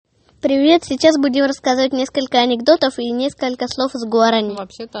Привет, сейчас будем рассказывать несколько анекдотов и несколько слов из Гуарани.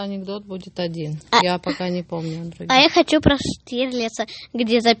 Вообще-то анекдот будет один. Я пока не помню. А я хочу про Штирлица,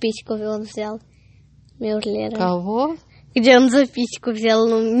 где записку он взял. Мюллера. Кого? Где он записку взял,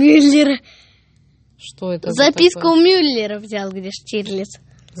 Мюллера. Что это записку такое? у Мюллера взял, где Штирлиц.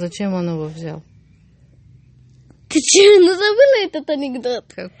 Зачем он его взял? Ты че, забыла этот анекдот?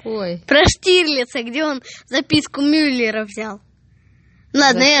 Какой? Про Штирлица, где он записку Мюллера взял.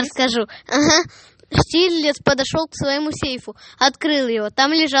 Ладно, я расскажу. Ага. Штирлиц подошел к своему сейфу, открыл его.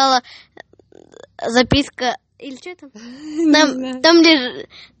 Там лежала записка. Или что там?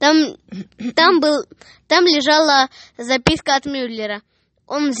 Там лежала записка от Мюллера.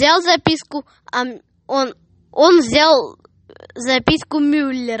 Он взял записку, он взял записку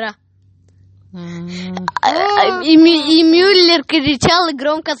Мюллера. И Мюллер кричал и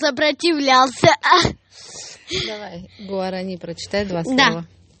громко сопротивлялся. Давай, Гуарани, прочитай 2 слова. Да.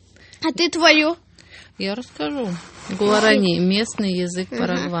 А ты твою? Я расскажу. Гуарани, местный язык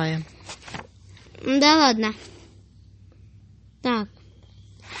Парагвая. Да ладно. Так.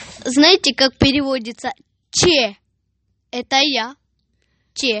 Знаете, как переводится че? Это я.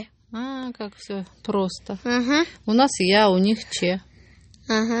 Че. Как все просто. Ага. У нас я, у них че.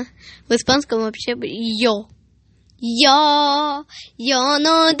 Ага. В испанском вообще yo. Yo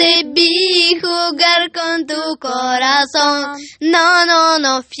no debí jugar con tu corazón.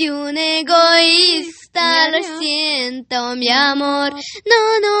 No, fui un egoísta, lo siento, mi amor.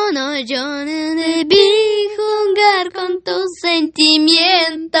 No, yo no debí jugar con tus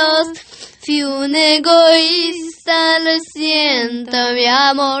sentimientos. Fui un egoísta, lo siento, mi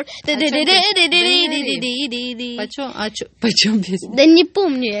amor. Почем песня? Да не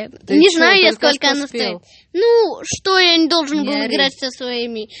помню я. Не знаю я, сколько она стоит. Ну, что я не должен был играть со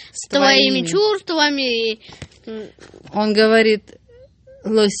своими, с твоими чувствами. Он говорит,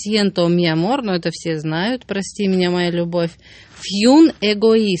 lo siento, mi amor, но это все знают, прости меня, моя любовь. Фьюн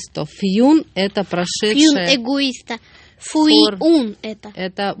эгоисто. Фьюн это прошедшее. Фьюн эгоиста. Фуи ун это.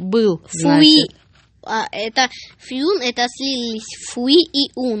 Это был, фуи. Это фьюн, это слились фуи и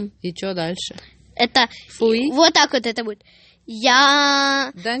ун. И что дальше? Это фуи. Вот так вот это будет.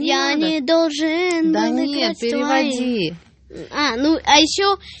 Я не должен Да был нет, переводи. А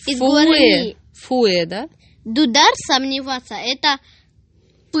еще из Гуарани. Фуэ, да? Дудар, сомневаться, это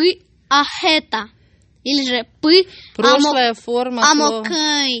пы ахета. Или же пы прошлая форма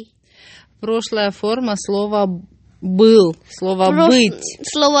амокай. Прошлая форма слова был, слово быть.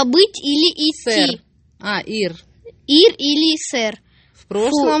 Слово быть или идти. Ир. Ир или сэр. В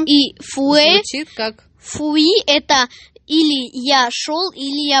прошлом и фуэ звучит как... Фуи это или я шел,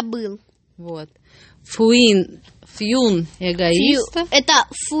 или я был. Вот. Фьюн эгоиста. Это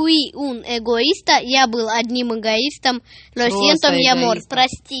фуи ун эгоиста. Я был одним эгоистом. Lo siento, mi amor.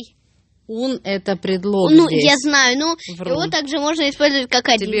 Прости. Ун это предлог здесь. Я знаю, его также можно использовать как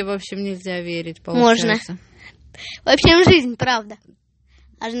один. Тебе, в общем, нельзя верить, получается. Можно. В общем, жизнь, правда.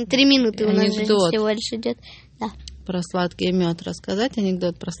 Аж на 3 минуты у нас жизнь всего лишь идет. Да. Про сладкий мед рассказать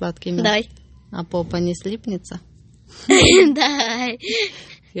анекдот про сладкий мед? Давай. А попа не слипнется? Давай.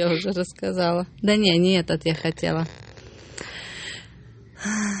 Я уже рассказала. Да не этот я хотела.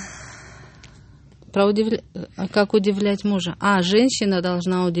 Как удивлять мужа? Женщина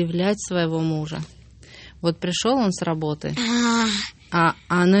должна удивлять своего мужа. Вот пришел он с работы, а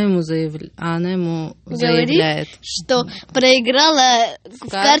она ему заявляет, что проиграла в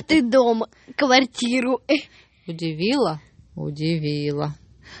карты дом, квартиру. Удивила?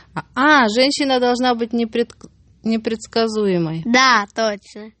 Женщина должна быть непредсказуемой. Да,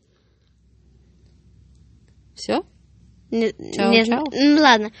 точно. Все? Чао.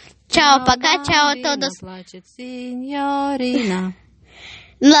 Ладно. Чао, пока, чао, тодос. Плачет синьорина.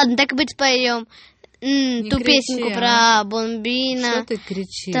 Ладно, так быть споем ту песенку про бомбина. Что ты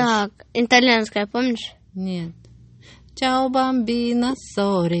кричишь? Так, итальянская, помнишь? Нет. Чао, бомбина,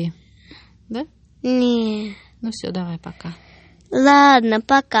 сори. Да? Не. Ну все, давай, пока. Ладно,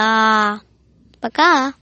 пока. Пока.